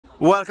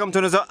Welcome to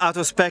another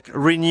Auto Spec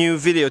Renew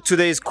video.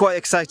 Today is quite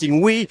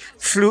exciting. We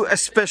flew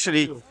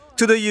especially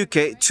to the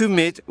UK to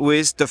meet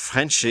with the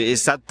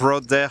Frenchies that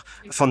brought their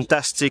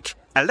fantastic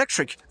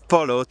electric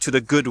Polo to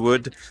the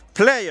Goodwood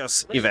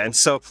Players event.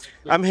 So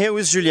I'm here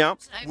with Julien,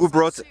 who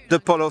brought the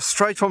Polo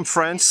straight from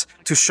France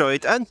to show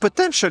it and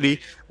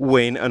potentially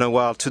win an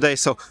award today.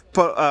 So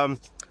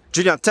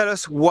Julien, tell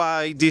us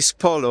why this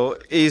Polo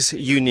is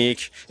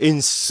unique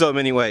in so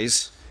many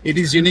ways. It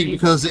is unique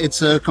because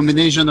it's a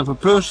combination of a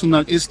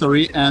personal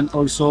history and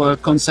also a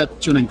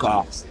concept tuning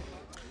car.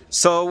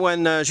 So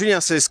when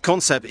Julien says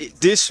concept,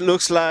 this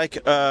looks like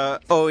a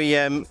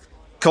OEM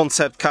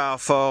concept car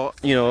for,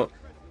 you know,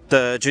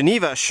 the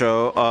Geneva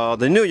show or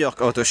the New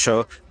York Auto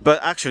Show, but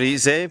actually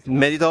they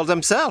made it all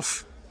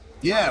themselves.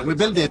 Yeah, we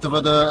built it over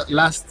the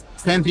last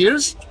 10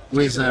 years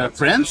with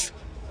friends.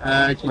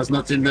 It was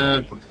not in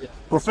a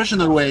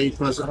professional way, it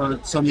was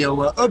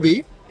somehow a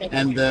hobby.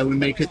 And we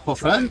make it for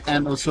fun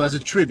and also as a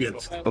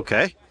tribute.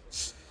 Okay.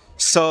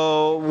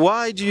 So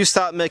why do you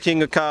start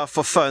making a car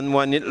for fun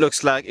when it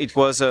looks like it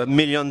was $1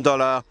 million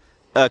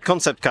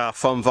concept car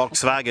from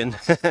Volkswagen?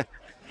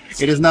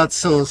 It is not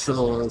so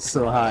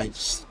high.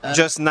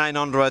 Just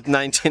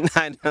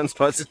 999.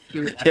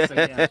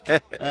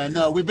 Yeah.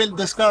 No, we built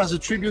this car as a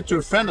tribute to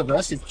a friend of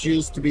us. It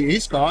used to be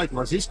his car. It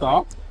was his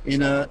car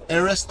in a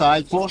era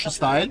style, Porsche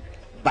style,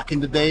 back in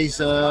the days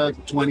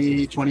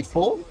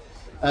 2024.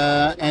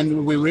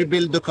 And we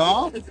rebuilt the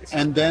car,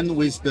 and then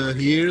with the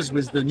years,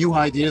 with the new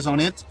ideas on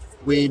it,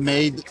 we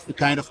made a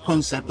kind of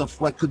concept of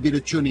what could be the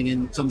tuning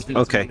in some things.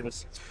 Okay.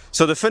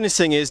 So the funny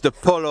thing is the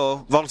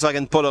Polo,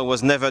 Volkswagen Polo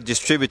was never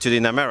distributed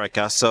in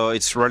America, so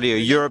it's really a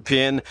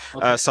European,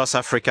 South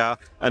Africa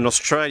and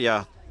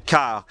Australia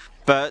car,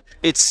 but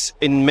it's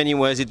in many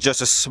ways it's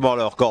just a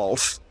smaller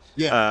Golf.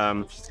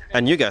 Yeah.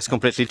 And you guys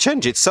completely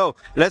changed it. So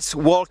let's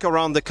walk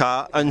around the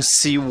car and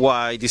see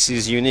why this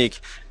is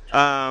unique.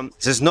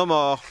 There's no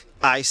more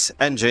ICE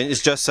engine,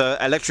 it's just an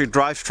electric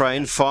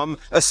drivetrain from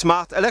a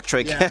Smart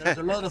Electric. Yeah, there's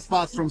a lot of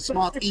parts from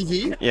Smart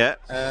EV. Yeah.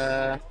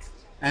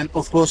 And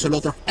of course a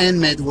lot of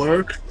handmade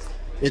work.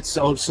 It's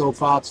also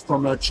parts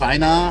from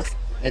China.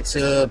 It's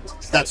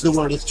that's the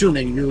world of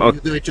tuning. You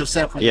do it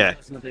yourself. And yeah. It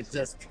does not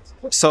exist.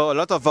 So a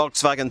lot of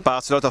Volkswagen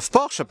parts, a lot of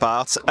Porsche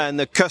parts,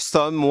 and a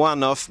custom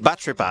one-off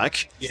battery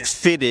pack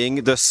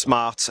fitting the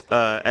Smart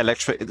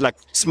electric, like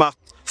Smart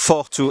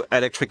ForTwo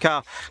electric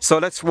car. So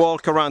let's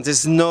walk around.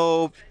 There's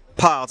no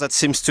part that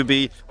seems to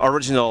be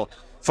original.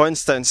 For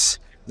instance,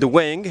 the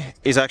wing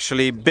is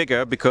actually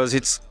bigger because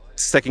it's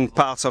taking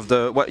parts of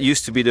the what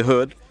used to be the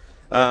hood.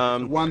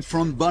 One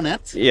front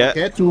bonnet, yeah.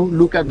 Okay, to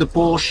look at the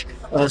Porsche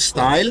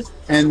style,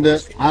 and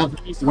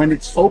when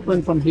it's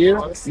open from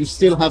here, you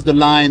still have the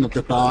line of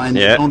the car, and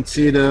you don't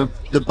see the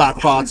back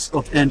parts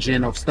of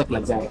engine or stuff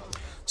like that.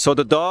 So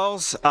the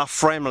doors are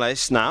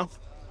frameless now,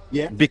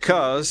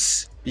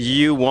 because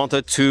you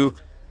wanted to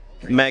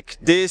make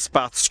this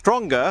part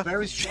stronger.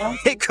 Very strong.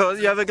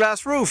 Because you have a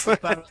glass roof.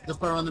 The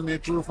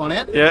panoramic roof on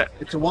it. Yeah.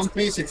 It's a one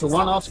piece, it's a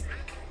one-off.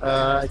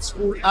 It's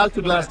full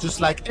alto glass, just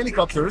like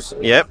helicopters.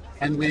 Yep.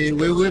 And we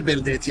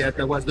built it. Yeah,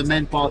 that was the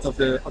main part of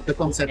the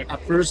concept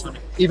at first,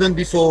 even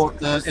before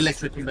the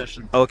electric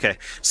conversion. Okay.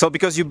 So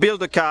because you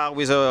build a car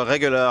with a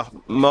regular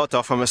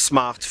motor from a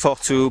Smart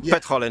ForTwo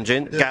petrol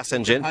engine, gas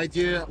engine. The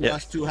idea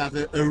was to have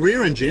a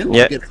rear engine,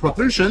 to get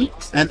propulsion.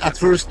 And at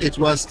first it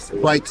was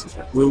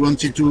we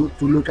wanted to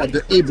look at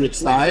the hybrid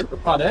style.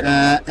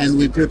 And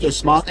we put a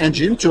Smart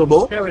engine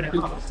turbo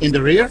in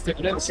the rear.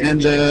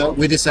 And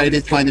we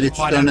decided finally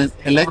to turn it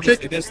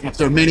electric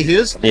after many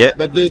years. Yeah.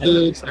 But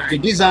the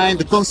design,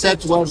 the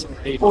concept was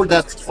all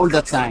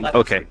that time.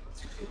 Okay.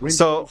 Windows,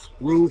 so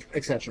roof,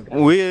 etc.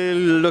 We'll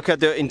look at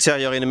the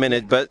interior in a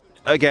minute, but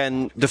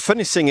again, the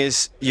funny thing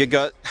is you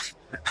got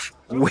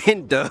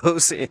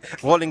windows,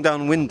 rolling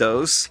down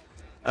windows.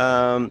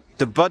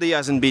 The body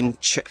hasn't been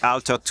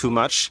altered too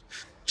much,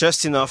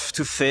 just enough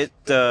to fit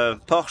the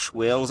Porsche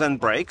wheels and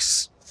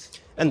brakes.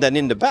 And then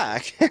in the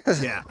back.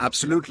 Yeah,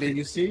 absolutely.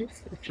 You see,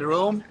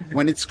 Jerome,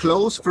 when it's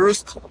closed,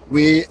 first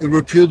we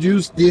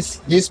reproduce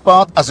this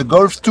part as a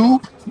Golf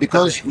 2,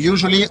 because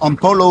usually on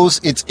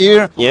Polos it's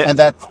here, and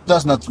that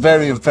does not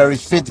very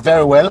fit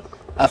very well.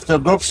 After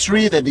Golf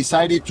 3, they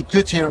decided to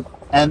cut here,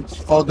 and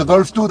for the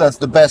Golf 2, that's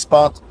the best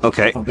part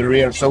of the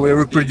rear. So we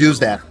reproduce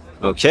that.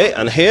 Okay,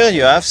 and here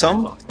you have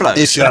some plugs.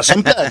 If you have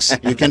some plugs,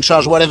 you can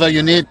charge whatever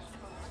you need.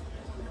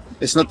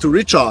 It's not to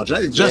recharge,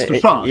 it's just to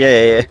charge.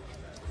 Yeah.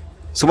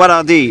 So what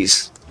are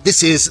these?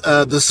 This is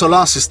the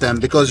solar system,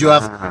 because you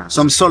have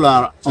some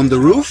solar on the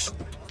roof,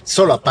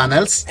 solar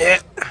panels,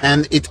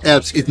 and it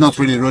helps. It's not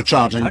really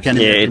recharging. You can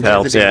it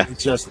helps. Yeah,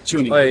 it's just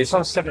tuning. Wow.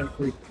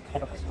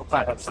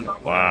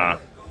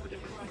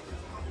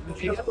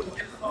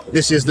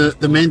 This is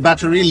the main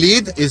battery.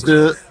 Lead is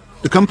the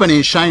company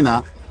in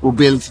China who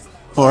built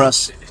for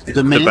us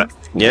the main.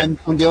 And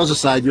on the other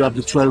side you have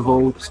the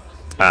 12-volt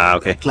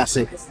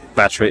classic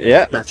battery,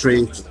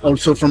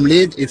 also from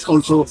lead. It's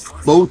also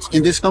both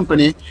in this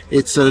company.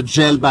 It's a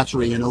gel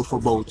battery, you know, for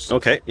boats.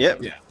 Okay. Yeah.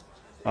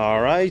 All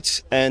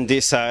right. And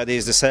this side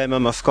is the same.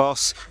 Of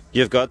course,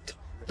 you've got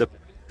the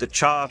the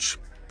charge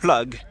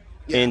plug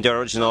in the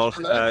original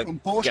from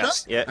Porsche.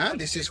 gas. Yeah.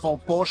 This is for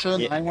Porsche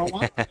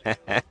 911.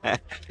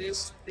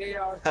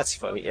 That's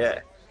funny, yeah.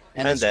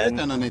 And it's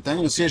written on it.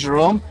 You see,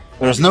 Jerome,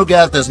 there's no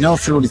gas, there's no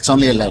fuel, it's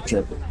only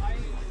electric.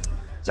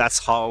 That's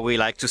how we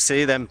like to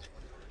see them.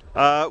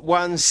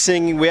 One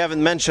thing we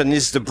haven't mentioned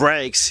is the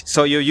brakes.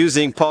 So you're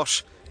using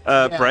Porsche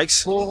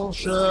brakes.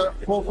 Porsche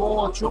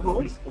 4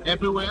 turbo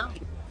everywhere,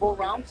 4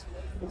 rounds.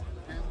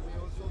 And we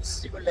also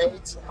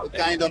simulate a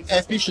kind of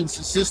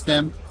efficiency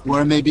system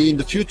where maybe in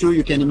the future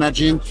you can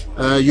imagine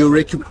you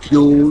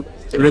recuperate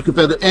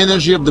the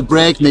energy of the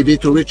brake, maybe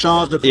to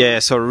recharge the... Yeah,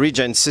 so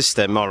regen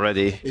system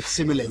already. It's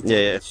simulated,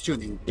 yeah. It's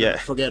tuning. Yeah.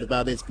 Forget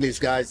about it, please,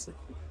 guys.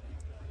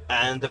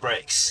 And the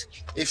brakes.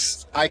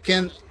 If I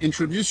can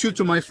introduce you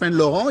to my friend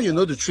Laurent, you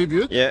know the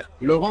tribute. Yeah.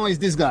 Laurent is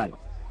this guy.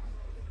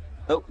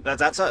 Oh,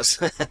 that's us.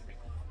 Oh,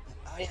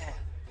 yeah.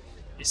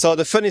 So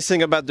the funny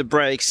thing about the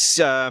brakes,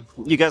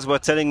 you guys were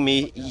telling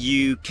me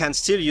you can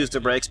still use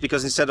the brakes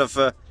because instead of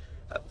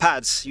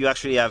pads, you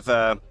actually have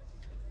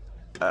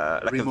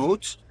like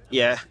remote.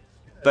 Yeah,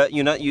 but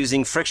you're not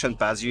using friction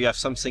pads. You have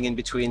something in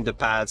between the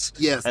pads.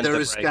 Yes, and there the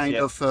is brake, kind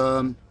yeah. of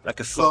like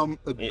a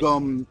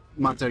gum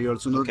material,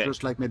 so not Okay.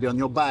 just like maybe on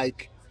your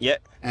bike. Yeah.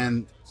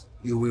 And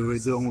you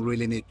don't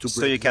really need to.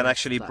 So you can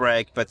actually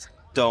brake, but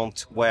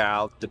don't wear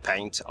out the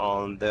paint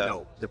on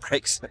the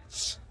brakes.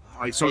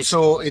 It's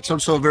also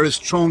a very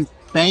strong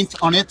paint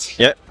on it.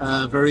 Yeah.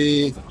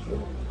 Very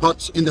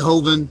hot in the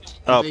oven.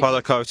 Oh,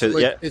 powder coated.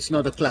 Yeah. It's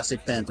not a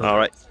classic paint. All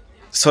right.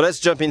 So let's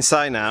jump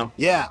inside now.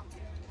 Yeah.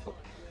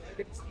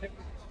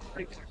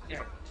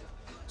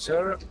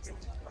 Sir.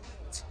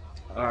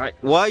 All right.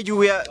 Why do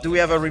we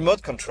have a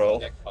remote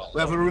control? We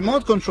have a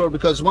remote control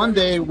because one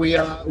day we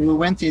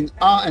went in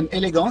Art and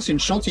Elegance in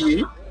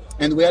Chantilly,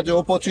 and we had the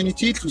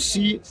opportunity to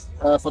see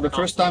for the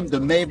first time the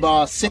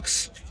Maybach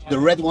 6, the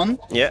red one.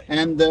 Yeah.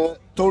 And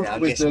talked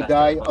with the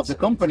guy of the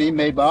company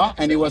Maybach,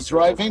 and he was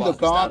driving the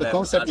car, the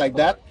concept like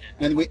that,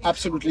 and we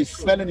absolutely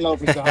fell in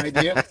love with the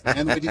idea,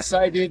 and we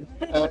decided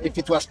if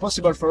it was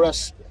possible for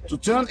us to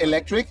turn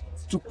electric,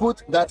 to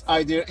put that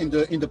idea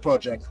in the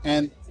project,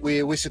 and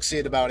we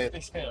succeed about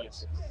it.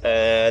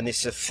 And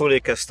it's a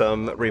fully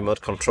custom remote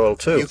control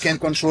too. You can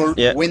control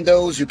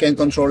windows, you can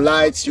control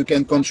lights, you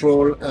can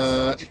control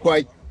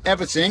quite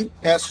everything,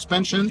 air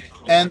suspension,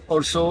 and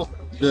also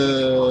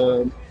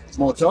the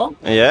motor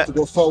to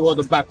go forward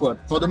or backward.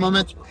 For the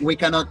moment, we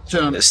cannot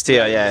turn.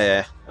 Steer,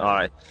 yeah. All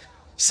right.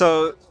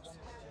 So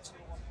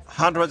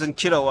 100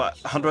 kilowatt,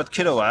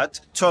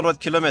 200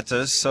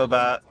 kilometers, so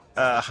about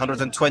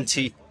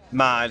 120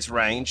 miles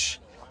range,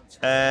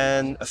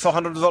 and a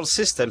 400 volt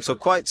system, so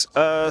quite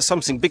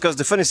something. Because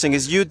the funny thing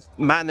is, you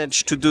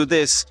managed to do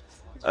this.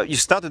 You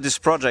started this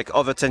project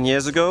over 10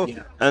 years ago,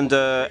 and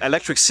the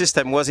electric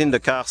system was in the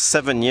car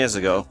 7 years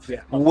ago,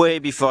 way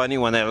before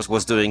anyone else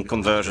was doing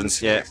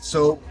conversions. Yeah.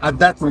 So at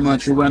that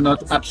moment, we were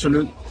not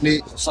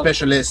absolutely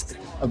specialists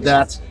of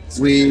that.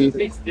 We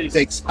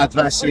take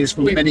advices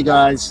from many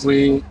guys.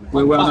 We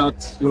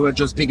were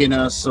just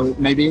beginners. So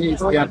maybe if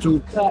we had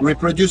to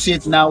reproduce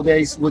it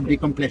nowadays, would be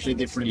completely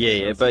different.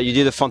 Yeah, but you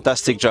did a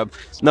fantastic job.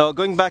 Now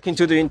going back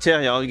into the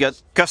interior, you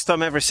got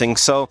custom everything.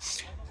 So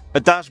a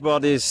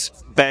dashboard is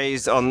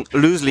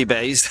loosely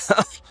based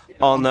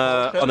on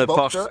a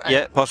Porsche,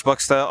 Porsche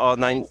Boxster or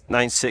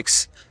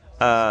 996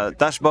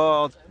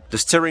 dashboard. The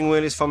steering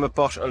wheel is from a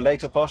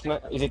later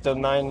Porsche. Is it a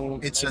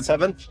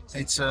 997?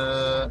 It's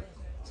a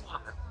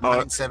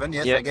 997,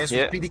 yes, I guess,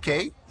 with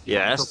PDK.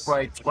 Yes. So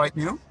quite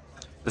new.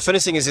 The funny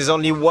thing is, there's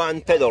only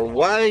one pedal.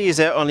 Why is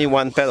there only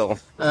one pedal?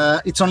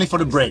 It's only for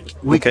the brake.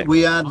 We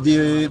had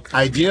the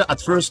idea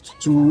at first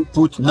to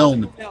put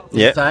gnome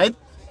inside.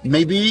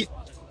 Maybe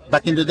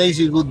back in the days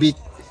it would be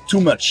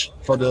too much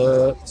for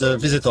the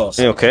visitors.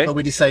 Okay. So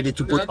we decided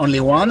to put only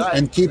one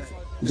and keep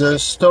the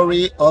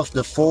story of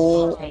the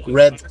 4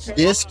 red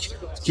disc.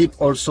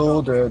 Keep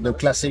also the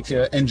classic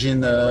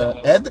engine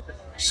head.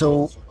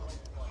 So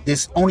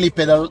this only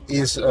pedal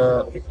is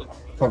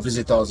for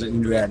visitors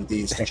in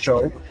reality, is for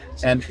show.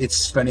 And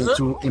it's funny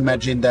to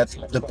imagine that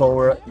the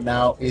power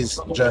now is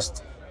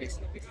just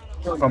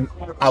from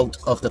out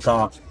of the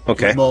car.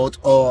 Remote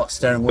or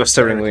steering wheel.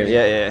 Steering wheel,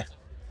 yeah.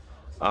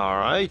 All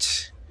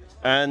right.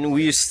 And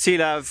we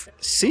still have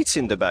seats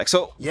in the back.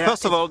 So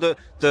first of all,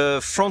 the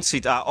front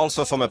seat are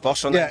also from a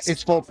Porsche. Yeah,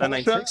 it's for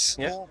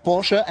Porsche.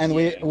 Porsche, and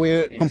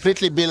we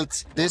completely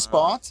built this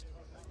part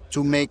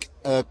to make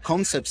a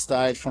concept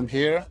style from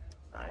here.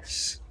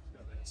 Nice.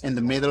 In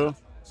the middle.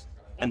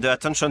 And the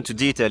attention to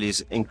detail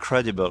is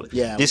incredible.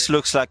 Yeah. This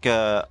looks like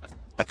a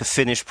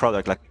finished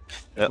product, like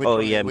an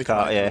OEM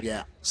car.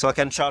 Yeah. So I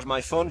can charge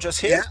my phone just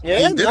here.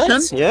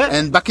 Nice.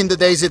 And back in the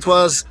days, it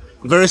was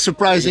very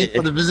surprising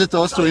for the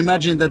visitors to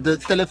imagine that the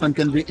telephone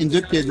can be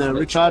inducted,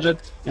 recharged,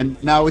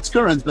 and now it's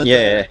current. But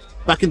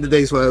back in the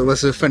days, it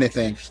was a funny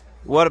thing.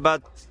 What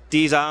about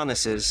these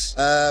harnesses?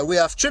 We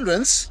have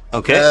children's.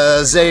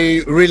 Okay.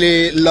 They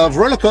really love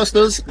roller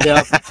coasters. They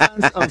are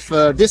fans of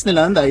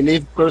Disneyland. I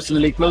live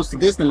personally close to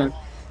Disneyland,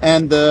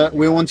 and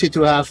we wanted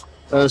to have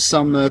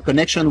some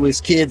connection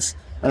with kids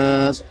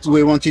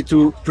We wanted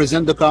to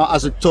present the car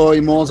as a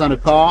toy more than a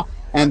car,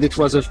 and it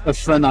was a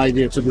fun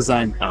idea to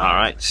design. All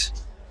right.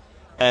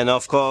 And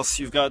of course,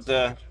 you've got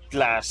the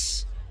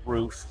glass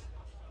roof.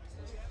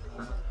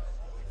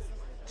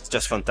 It's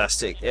just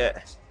fantastic,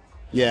 yeah.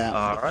 Yeah.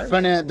 All right.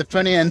 The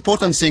funny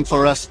important thing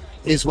for us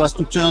was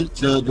to turn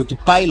the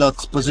pilot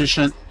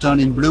position turn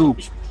in blue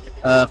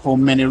for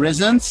many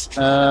reasons.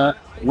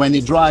 When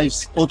it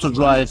drives auto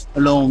drive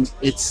alone,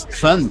 it's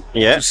fun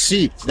to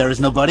see. There is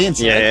nobody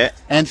inside. Yeah.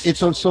 And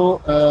it's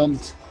also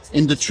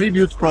in the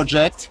tribute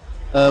project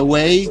a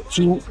way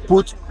to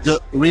put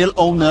the real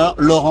owner,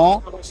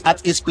 Laurent,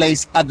 at his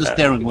place at the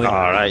steering wheel.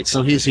 All right.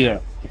 So he's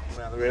here.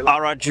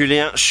 All right,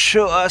 Julien,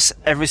 show us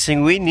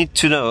everything we need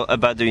to know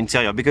about the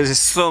interior, because there's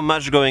so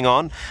much going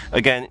on.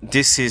 Again,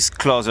 this is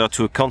closer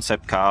to a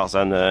concept car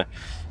than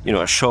you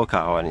know, a show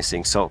car or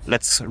anything. So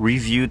let's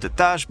review the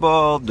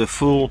dashboard, the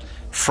full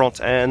front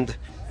end.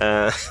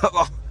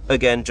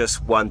 Again,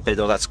 just one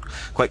pedal, that's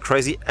quite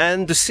crazy.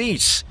 And the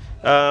seats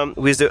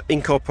with the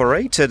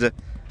incorporated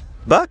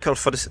buckle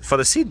for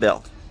the seat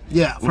belt.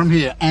 Yeah, from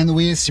here. And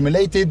we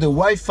simulated the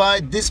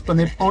Wi-Fi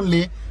disponible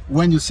only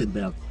when you sit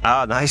belt.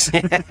 Ah, nice.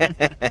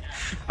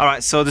 All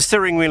right, so the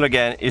steering wheel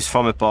again is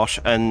from a Porsche,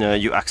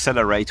 and you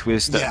accelerate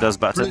with those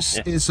buttons.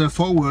 Plus is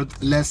forward,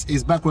 less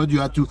is backward. You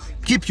have to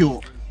keep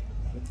your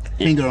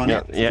finger on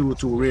it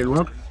to really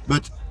work.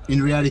 But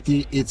in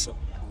reality, it's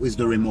with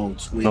the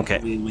remote.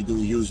 We do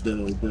use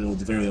the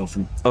very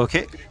often.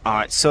 Okay. All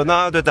right. So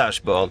now the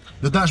dashboard.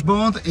 The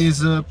dashboard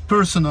is a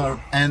personal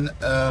and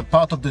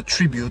part of the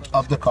tribute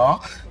of the car,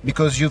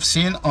 because you've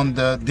seen on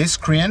this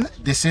screen,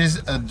 this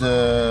is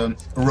the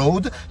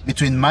road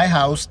between my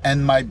house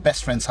and my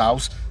best friend's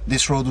house.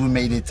 This road we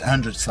made it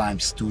hundreds of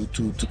times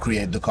to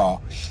create the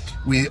car.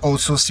 We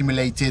also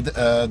simulated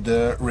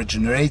the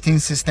regenerating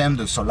system,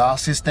 the solar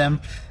system,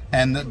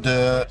 and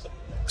the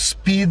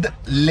speed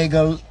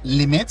legal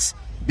limits.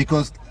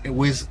 Because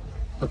with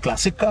a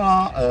classic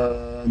car,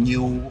 a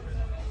new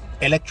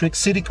electric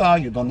city car,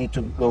 you don't need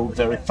to go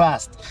very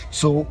fast.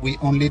 So we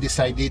only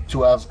decided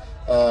to have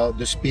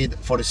the speed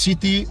for the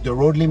city, the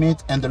road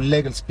limit, and the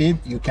legal speed.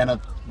 You cannot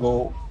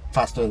go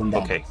faster than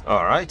that. Okay,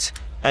 all right.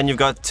 And you've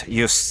got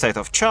your state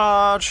of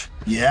charge.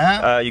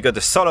 Yeah. You got the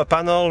solar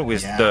panel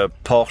with the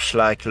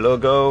Porsche-like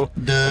logo.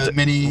 The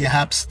many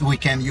apps we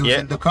can use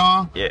in the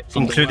car. Yeah,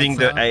 including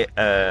the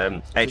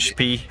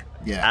HP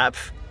app.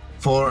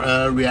 For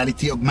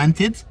reality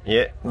augmented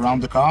around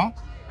the car.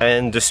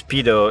 And the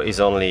speedo is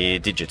only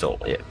digital.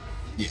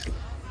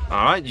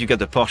 All right, you got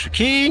the Porsche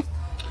key.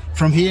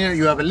 From here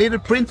you have a little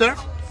printer.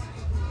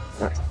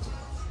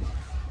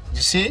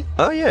 You see?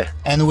 Oh yeah.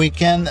 And we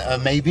can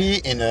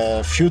maybe in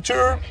a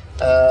future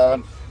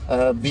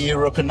be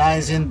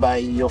recognizing by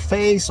your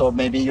face or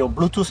maybe your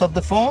Bluetooth of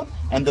the phone,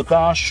 and the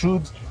car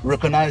should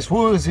recognize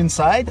who is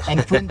inside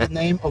and print the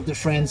name of the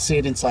friend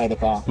seated inside the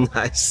car.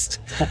 Nice.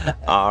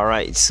 All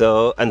right,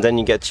 so and then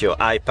you get your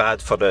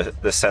iPad for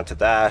the center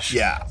dash.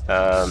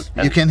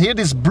 You can hear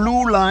this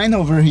blue line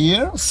over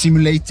here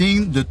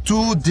simulating the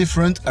two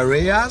different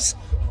areas.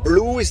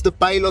 Blue is the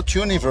pilot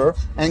universe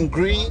and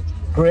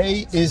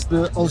gray is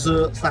the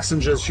other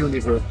passengers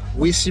universe.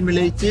 We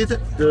simulated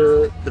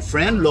the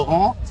friend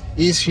Laurent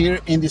is here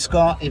in this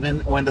car even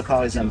when the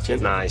car is empty.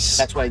 Nice.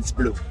 That's why it's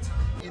blue.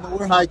 In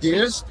our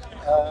ideas,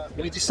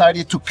 we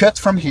decided to cut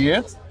from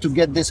here to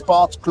get this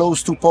part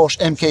close to Porsche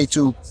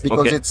MK2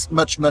 because it's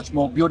much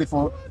more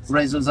beautiful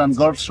rather than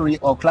Golf 3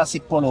 or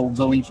classic Polo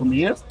going from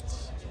here.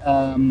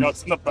 In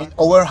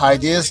our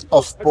ideas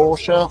of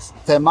Porsche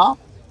thema,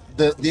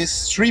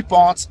 these three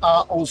parts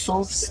are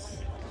also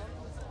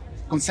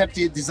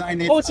conceptually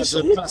designed as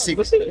a classic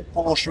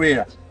Porsche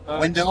rear.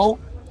 Window,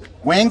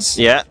 wings,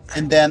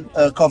 and then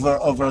a cover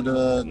over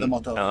the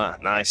motor. Oh,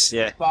 nice,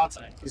 Part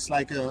is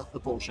like a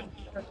Porsche.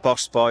 Porsche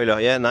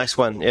spoiler, nice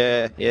one,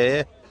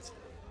 yeah.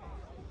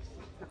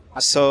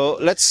 So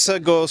let's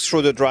go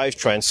through the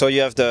drivetrain. So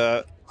you have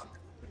the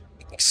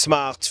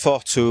Smart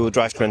ForTwo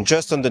drivetrain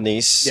just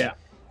underneath.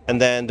 And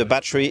then the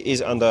battery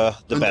is under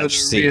the bench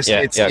seat.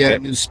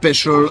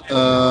 Special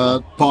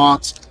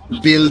part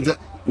built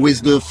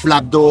with the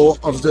flat door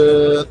of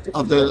the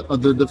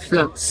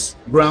flat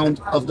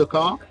ground of the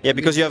car. Yeah,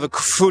 because you have a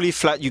fully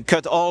flat. You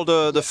cut all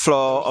the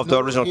floor of the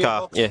original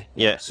car.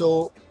 Yeah.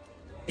 So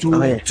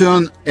to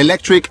turn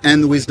electric,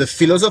 and with the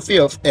philosophy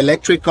of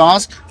electric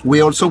cars,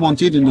 we also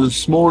wanted in a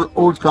small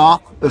old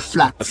car a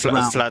flat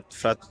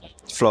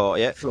floor.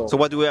 Yeah. So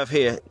what do we have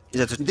here?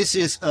 This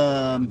is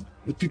a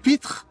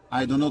pupitre.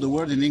 I don't know the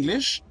word in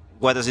English.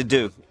 What does it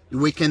do?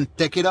 We can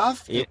take it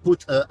off,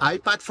 put an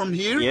iPad from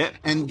here,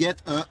 and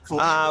get a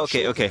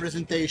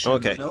presentation.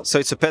 Okay, you know? So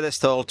it's a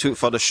pedestal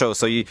for the show.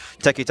 So you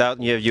take it out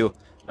and you have your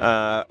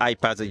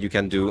iPad that you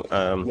can do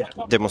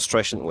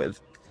demonstration with.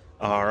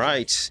 All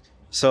right.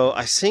 So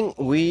I think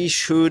we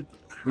should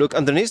look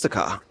underneath the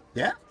car.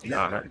 Yeah.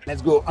 Alright.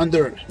 Let's go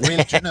under.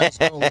 Real tuners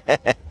go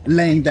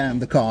laying down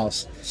the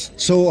cars.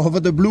 So over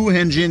the blue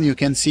engine, you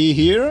can see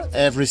here,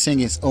 everything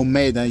is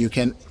homemade, and you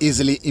can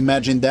easily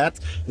imagine that.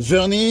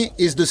 Verny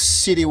is the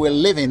city we're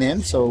living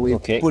in, so we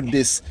put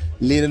this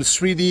little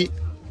 3D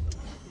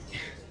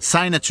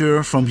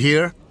signature from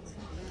here.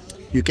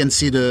 You can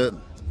see the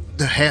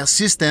air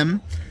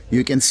system.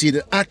 You can see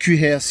the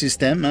accu-air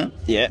system.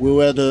 Yeah. We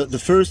were the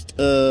first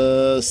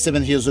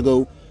 7 years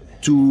ago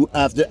to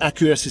have the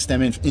accu-air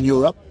system in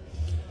Europe.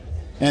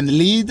 And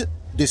lead,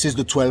 this is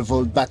the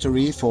 12-volt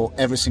battery for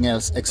everything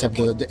else except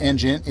the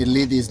engine. And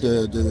lead is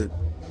the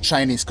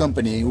Chinese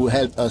company who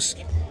helped us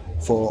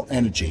for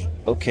energy.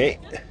 Okay.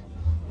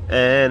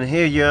 And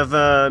here you have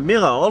a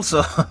mirror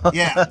also.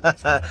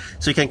 Yeah.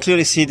 So you can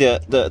clearly see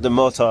the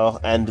motor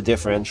and the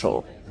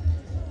differential.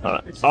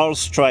 All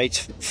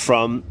straight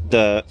from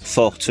the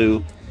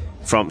ForTwo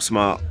from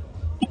Smart.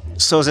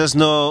 So there's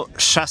no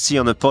chassis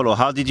on the Polo.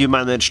 How did you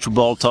manage to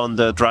bolt on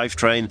the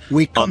drivetrain?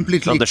 We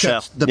completely on the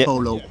cut the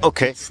Polo.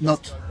 Okay. It's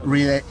not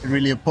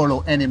really a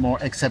Polo anymore,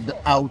 except the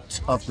out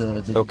of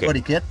the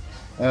body kit.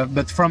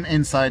 But from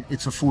inside,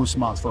 it's a full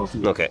Smart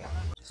ForTwo. Okay.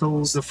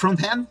 So the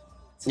front end?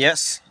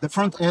 Yes. The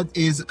front end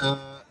is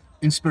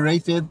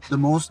inspired the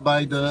most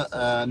by the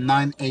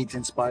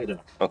 918 Spider.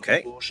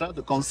 Okay. Porsche,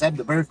 the concept,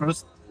 the very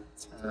first,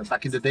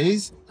 back in the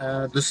days.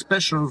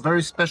 The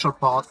very special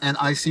part, and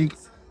I think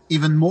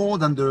even more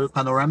than the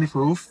panoramic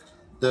roof,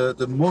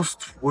 the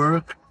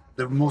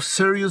most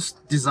serious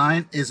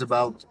design is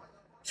about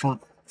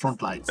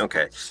front lights.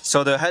 Okay.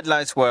 So the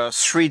headlights were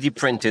 3D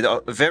printed,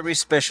 a very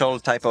special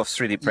type of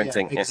 3D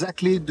printing. Yeah,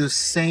 exactly the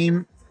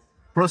same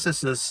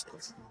processes,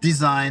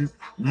 design,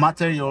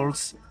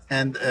 materials,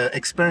 and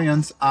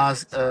experience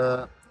as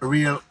a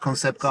real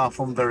concept car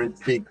from very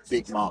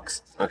big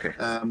marks. Okay.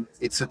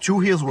 It's a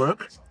 2 years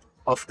work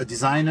of a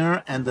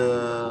designer and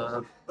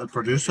a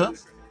producer,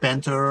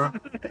 painter,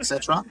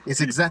 etc. It's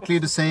exactly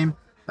the same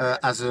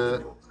as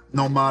a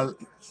normal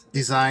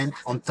design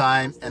on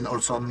time and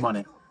also on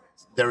money.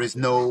 There is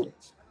no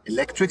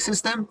electric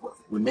system,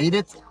 we made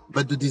it,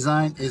 but the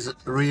design is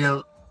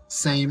real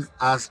same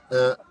as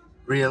a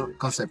real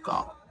concept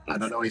car. I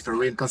don't know if a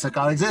real concept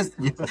car exists.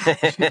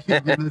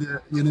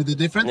 you know the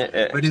difference,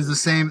 but it's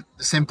the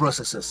same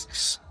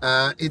processes.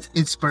 It's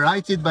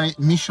inspired by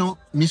Mission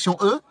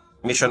E.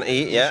 Mission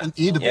E, yeah. Mission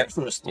E,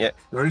 the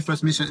very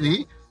first Mission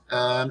E.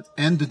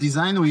 And the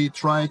design we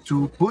try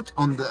to put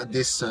on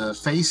this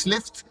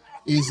facelift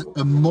is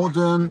a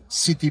modern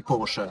city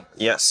Porsche.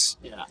 Yes.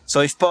 Yeah.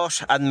 So if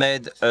Porsche had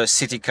made a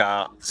city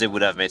car, they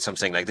would have made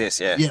something like this,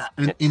 yeah. Yeah,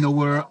 and in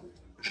our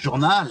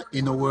journal,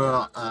 in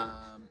our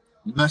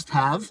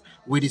must-have,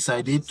 we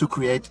decided to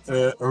create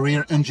a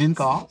rear engine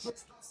car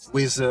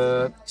with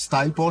a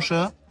style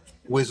Porsche,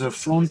 with a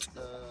front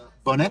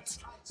bonnet,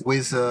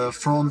 with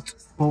front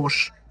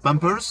Porsche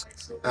bumpers.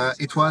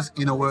 It was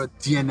in our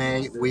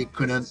DNA, we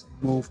couldn't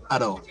move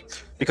at all.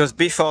 Because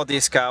before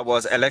this car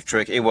was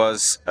electric, it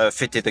was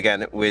fitted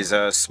again with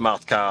a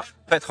smart car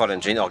petrol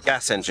engine or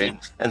gas engine,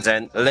 and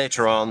then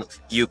later on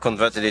you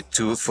converted it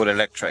to full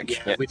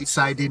electric. Yeah. We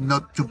decided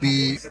not to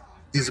be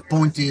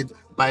disappointed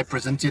by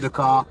presenting a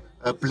car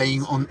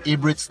playing on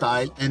hybrid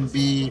style and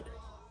be,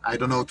 I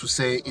don't know to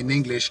say in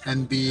English,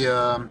 and be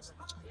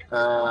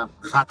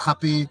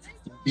rattrapé,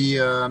 be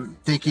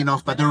taken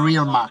off by the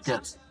real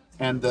market.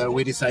 And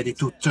we decided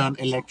to turn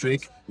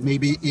electric.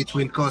 Maybe it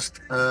will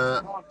cost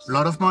a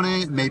lot of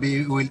money,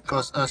 maybe it will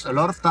cost us a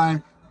lot of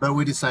time, but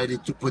we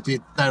decided to put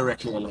it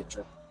directly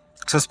electric.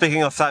 So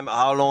speaking of time,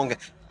 how long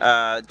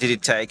did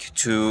it take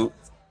to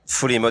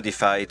fully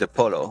modify the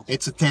Polo?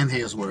 It's a 10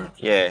 years work.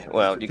 Yeah,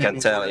 well, you can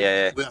tell,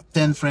 yeah. We have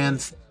 10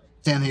 friends,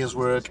 10 years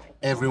work.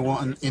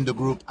 Everyone in the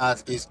group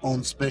has his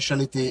own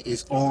specialty,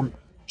 his own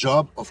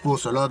job. Of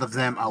course, a lot of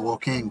them are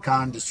working in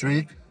car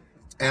industry.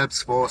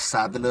 Helps for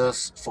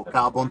saddlers, for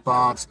carbon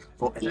parts,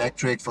 for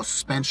electric, for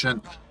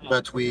suspension,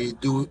 but we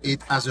do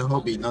it as a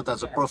hobby, not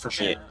as a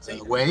professional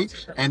way,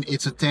 and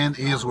it's a 10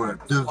 years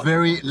work. The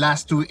very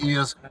last 2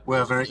 years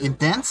were very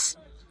intense,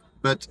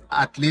 but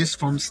at least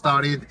from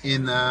started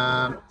in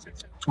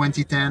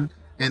 2010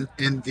 and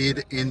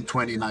ended in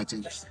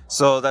 2019.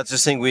 So that's the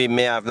thing we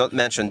may have not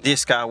mentioned.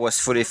 This car was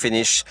fully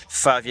finished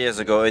 5 years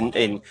ago in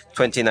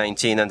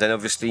 2019, and then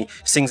obviously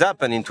things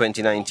happened in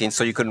 2019,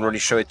 so you couldn't really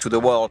show it to the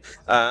world.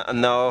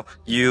 And now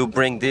you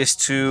bring this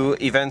to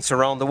events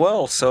around the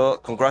world, so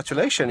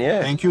congratulations,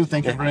 yeah. Thank you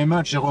very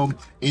much, Jerome.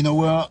 In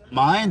our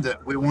mind,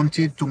 we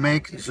wanted to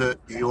make the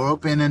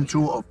European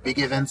tour of big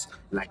events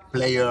like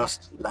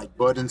Players, like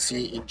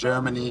Bodensee in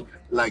Germany,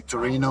 like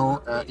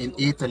Torino in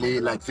Italy,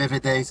 like VW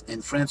Days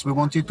in France. We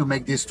wanted to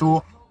make this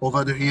tour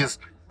over the years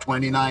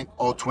 29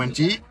 or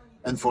 20.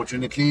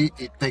 Unfortunately,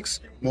 it takes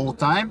more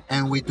time,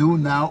 and we do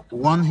now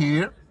 1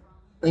 year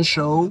a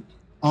show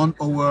on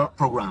our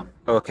program.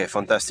 Okay,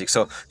 fantastic.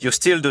 So you're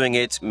still doing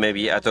it,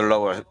 maybe at a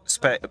lower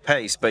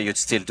pace, but you're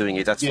still doing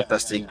it. That's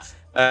fantastic. Yeah.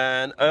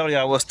 And earlier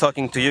I was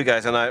talking to you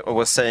guys, and I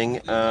was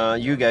saying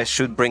you guys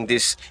should bring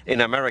this in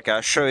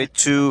America, show it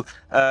to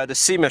the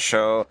SEMA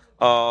show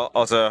or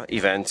other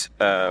event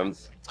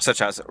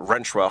such as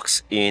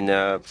Ranchworks in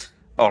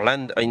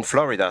Orlando, in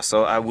Florida.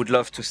 So I would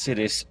love to see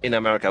this in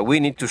America. We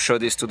need to show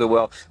this to the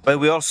world, but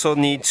we also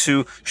need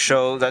to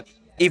show that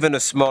even a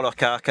smaller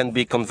car can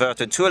be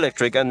converted to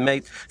electric and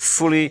made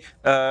fully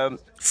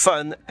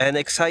fun and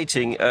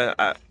exciting.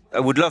 I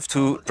would love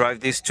to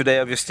drive this today.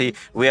 Obviously,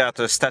 we are at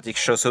a static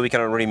show, so we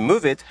cannot really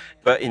move it,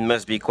 but it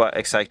must be quite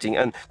exciting.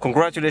 And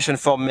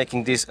congratulations for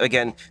making this,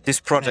 again, this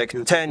project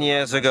 10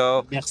 years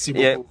ago. Merci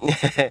beaucoup.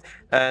 Yeah.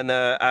 And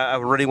I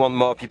really want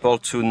more people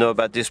to know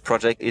about this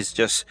project. It's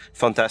just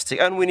fantastic.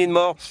 And we need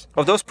more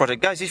of those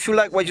projects. Guys, if you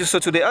like what you saw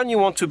today and you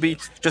want to be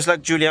just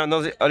like Julian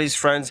and all his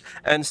friends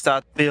and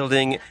start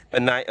building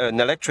an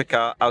electric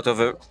car out of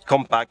a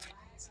compact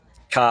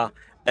car,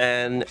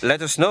 and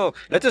let us know.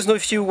 Let us know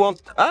if you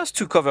want us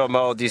to cover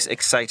more of this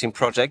exciting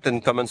project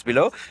in comments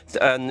below,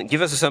 and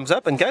give us a thumbs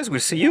up. And guys, we'll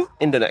see you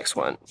in the next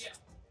one.